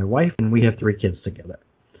would be my wife, and we have 3 kids together.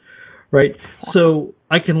 Right? So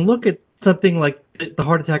I can look at something like the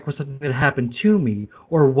heart attack was something that happened to me,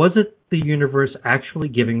 or was it the universe actually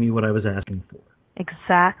giving me what I was asking for?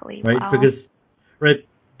 Exactly. Right? Wow.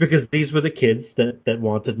 Because these were the kids that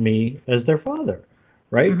wanted me as their father.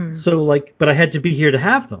 Right? Mm-hmm. So but I had to be here to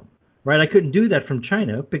have them. Right? I couldn't do that from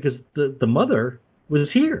China because the mother was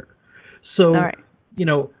here. So, right.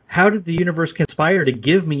 How did the universe conspire to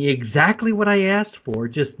give me exactly what I asked for,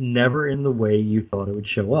 just never in the way you thought it would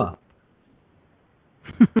show up?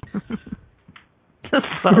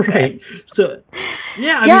 So right. So,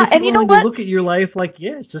 yeah, if you're willing to look at your life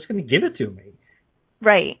it's just going to give it to me.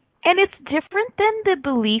 Right. And it's different than the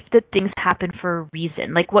belief that things happen for a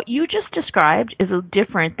reason. What you just described is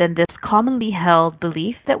different than this commonly held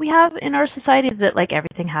belief that we have in our society that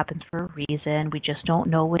everything happens for a reason. We just don't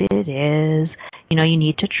know what it is. You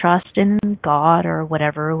need to trust in God or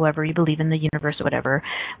whatever, whoever you believe in, the universe or whatever.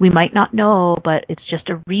 We might not know, but it's just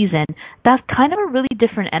a reason. That's kind of a really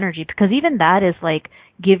different energy, because even that is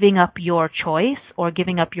giving up your choice or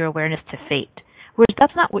giving up your awareness to fate. Whereas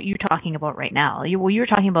that's not what you're talking about right now. What you're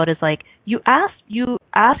talking about is you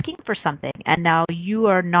asking for something, and now you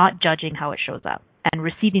are not judging how it shows up and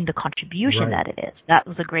receiving the contribution that it is. That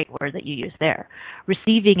was a great word that you used there.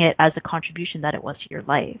 Receiving it as a contribution that it was to your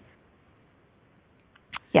life.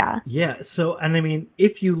 Yeah. Yeah. So, and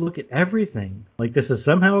if you look at everything, this is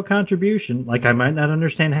somehow a contribution, I might not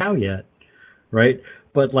understand how yet, right?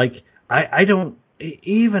 But I don't,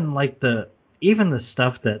 even the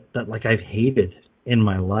stuff that I've hated in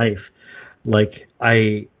my life,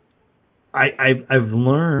 I've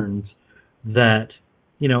learned that,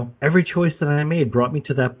 every choice that I made brought me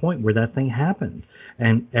to that point where that thing happened.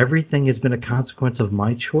 And everything has been a consequence of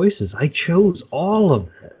my choices. I chose all of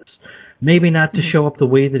this. Maybe not to show up the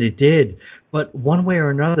way that it did, but one way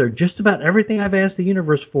or another, just about everything I've asked the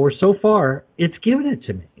universe for so far, it's given it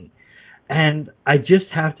to me. And I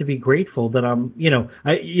just have to be grateful that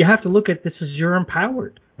you have to look at this as you're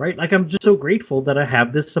empowered, right? I'm just so grateful that I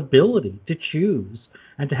have this ability to choose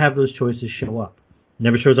and to have those choices show up. It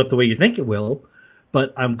never shows up the way you think it will,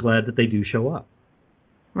 but I'm glad that they do show up.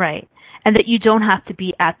 Right. And that you don't have to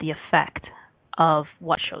be at the effect of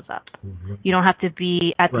what shows up. Mm-hmm. You don't have to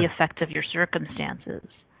be at the effect of your circumstances.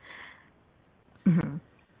 Mm-hmm.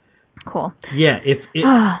 Cool. Yeah,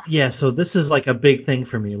 so this is a big thing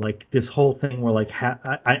for me. This whole thing where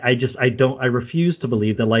I refuse to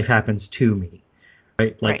believe that life happens to me.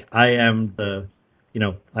 Right? I am the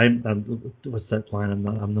I'm what's that line?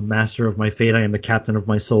 I'm the master of my fate, I am the captain of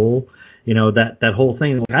my soul. That whole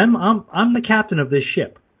thing. I'm the captain of this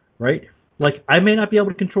ship, right? Like, I may not be able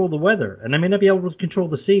to control the weather, and I may not be able to control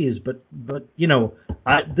the seas, but you know,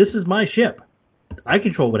 this is my ship. I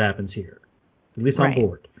control what happens here, at least on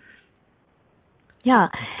board. Yeah,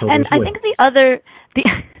 and I think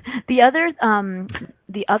the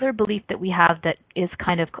other belief that we have that is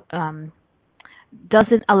kind of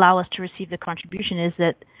doesn't allow us to receive the contribution is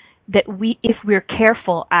that if we're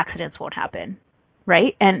careful, accidents won't happen,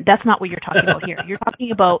 right? And that's not what you're talking about here. You're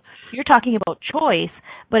talking about choice,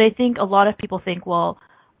 but I think a lot of people think, well,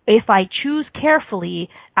 if I choose carefully,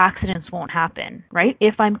 accidents won't happen, right?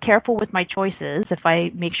 If I'm careful with my choices, if I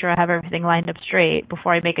make sure I have everything lined up straight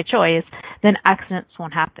before I make a choice, then accidents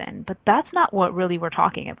won't happen. But that's not what really we're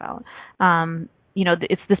talking about. You know,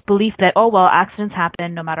 it's this belief that, oh, well, accidents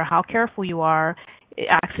happen no matter how careful you are.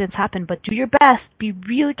 Accidents happen, but do your best. Be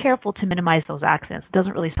really careful to minimize those accidents. It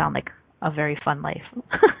doesn't really sound like a very fun life.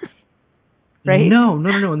 Right? No.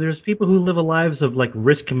 And there's people who live lives of like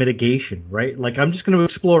risk mitigation, right? Like, I'm just going to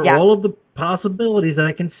explore all of the possibilities that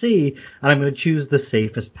I can see, and I'm going to choose the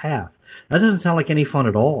safest path. That doesn't sound like any fun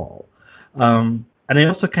at all. And I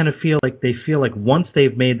also kind of feel like once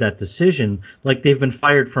they've made that decision, like they've been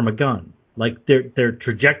fired from a gun. Like their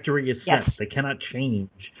trajectory is set. Yes. They cannot change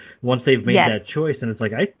once they've made that choice. And it's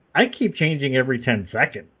like, I keep changing every 10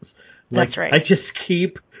 seconds. Like, that's right. I just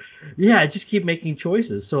keep making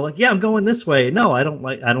choices. So like, I'm going this way. No, I don't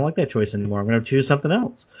like that choice anymore. I'm going to choose something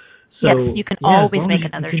else. So yes, you can always make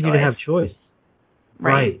another choice. Continue to have choice.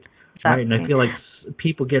 Right. Exactly. Right. And I feel like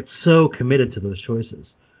people get so committed to those choices.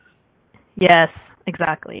 Yes,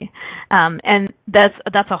 exactly. And that's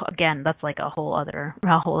like a whole other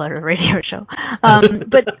radio show.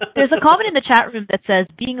 But there's a comment in the chat room that says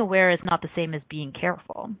being aware is not the same as being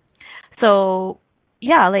careful. So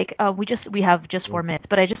yeah, like we have just 4 minutes,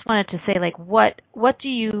 but I just wanted to say, like, what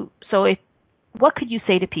could you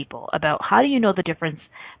say to people about how do you know the difference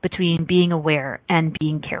between being aware and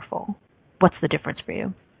being careful? What's the difference for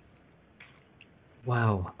you?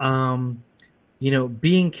 Wow. You know,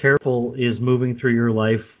 being careful is moving through your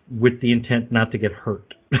life with the intent not to get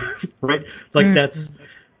hurt, right? Like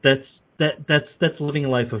that's living a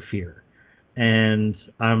life of fear, and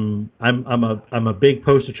I'm a big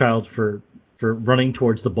poster child for running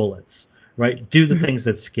towards the bullets, right? Do the things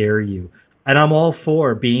that scare you, and I'm all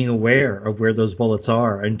for being aware of where those bullets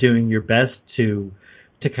are and doing your best to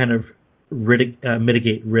kind of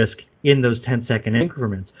mitigate risk in those 10-second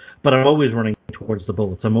increments. But I'm always running towards the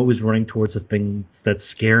bullets. I'm always running towards the things that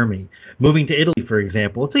scare me. Moving to Italy, for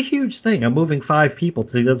example, it's a huge thing. I'm moving 5 people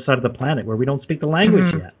to the other side of the planet where we don't speak the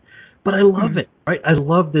language yet. But I love it, right? I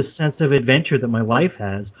love this sense of adventure that my life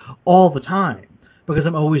has all the time because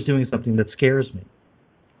I'm always doing something that scares me.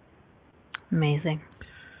 Amazing.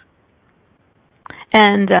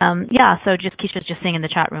 And so Keisha's just saying in the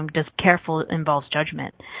chat room, does careful involves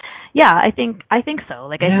judgment? Yeah, I think so.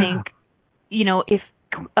 Like, I think, you know, if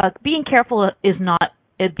being careful is not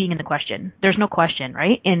being in the question. There's no question,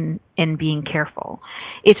 right, in being careful.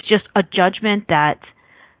 It's just a judgment that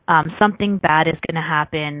something bad is going to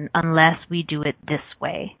happen unless we do it this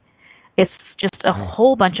way. It's just a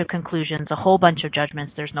whole bunch of conclusions, a whole bunch of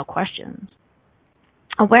judgments. There's no questions.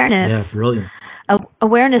 Awareness. Yeah, brilliant.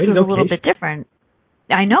 Awareness is a little bit different.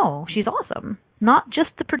 I know. She's awesome. Not just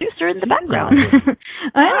the producer in the background.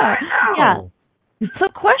 Yeah. So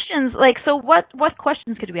questions, what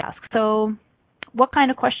questions could we ask? So what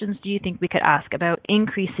kind of questions do you think we could ask about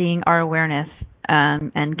increasing our awareness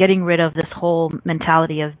and getting rid of this whole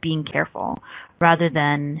mentality of being careful rather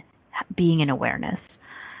than being in awareness?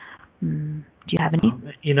 Do you have any?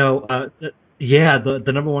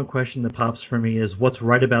 The number one question that pops for me is, what's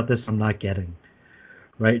right about this I'm not getting,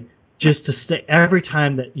 right? Just to stay, every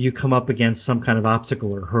time that you come up against some kind of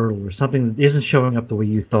obstacle or hurdle or something that isn't showing up the way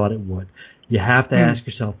you thought it would, you have to ask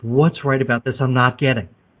yourself, what's right about this I'm not getting?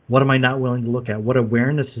 What am I not willing to look at? What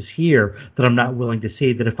awareness is here that I'm not willing to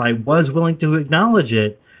see, that if I was willing to acknowledge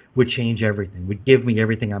it, would change everything, would give me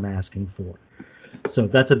everything I'm asking for? So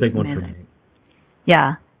that's a big one for me.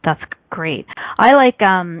 Yeah, that's great. I like,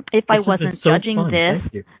 if I wasn't judging this...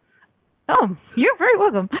 Thank you. Oh, you're very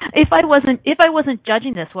welcome. If I wasn't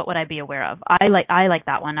judging this, what would I be aware of? I like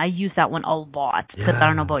that one. I use that one a lot because I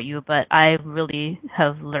don't know about you, but I really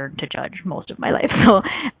have learned to judge most of my life. So,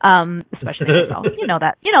 especially myself, you know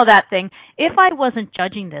that thing. If I wasn't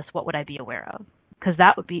judging this, what would I be aware of? Because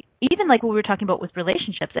that would be even like what we were talking about with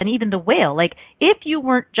relationships and even the whale. Like, if you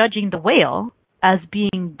weren't judging the whale as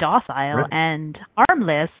being docile and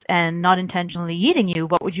harmless and not intentionally eating you,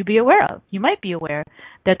 what would you be aware of? You might be aware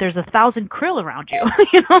that there's 1,000 krill around you,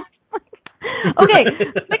 you know? Okay,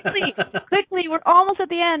 quickly, we're almost at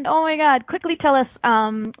the end. Oh my God, quickly tell us,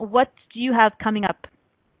 what do you have coming up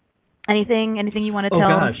Anything you want to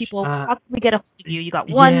tell people? How can we get a hold of you? You got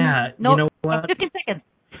one. Yeah, nope, you know what? 15 seconds.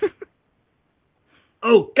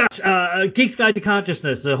 Oh, gosh, Geek's Guide to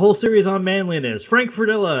Consciousness, the whole series on manliness. Frank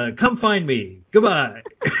Ferdilla, come find me. Goodbye.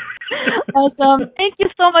 Awesome. Thank you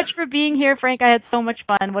so much for being here, Frank. I had so much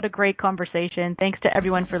fun. What a great conversation. Thanks to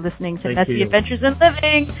everyone for listening to Messy Adventures in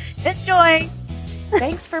Living. Enjoy.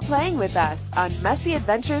 Thanks for playing with us on Messy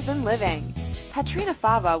Adventures in Living. Katrina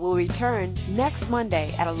Fava will return next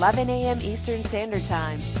Monday at 11 a.m. Eastern Standard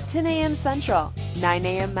Time, 10 a.m. Central, 9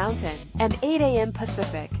 a.m. Mountain, and 8 a.m.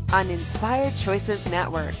 Pacific on Inspired Choices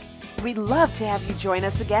Network. We'd love to have you join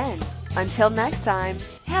us again. Until next time,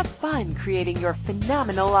 have fun creating your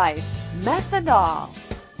phenomenal life, mess and all.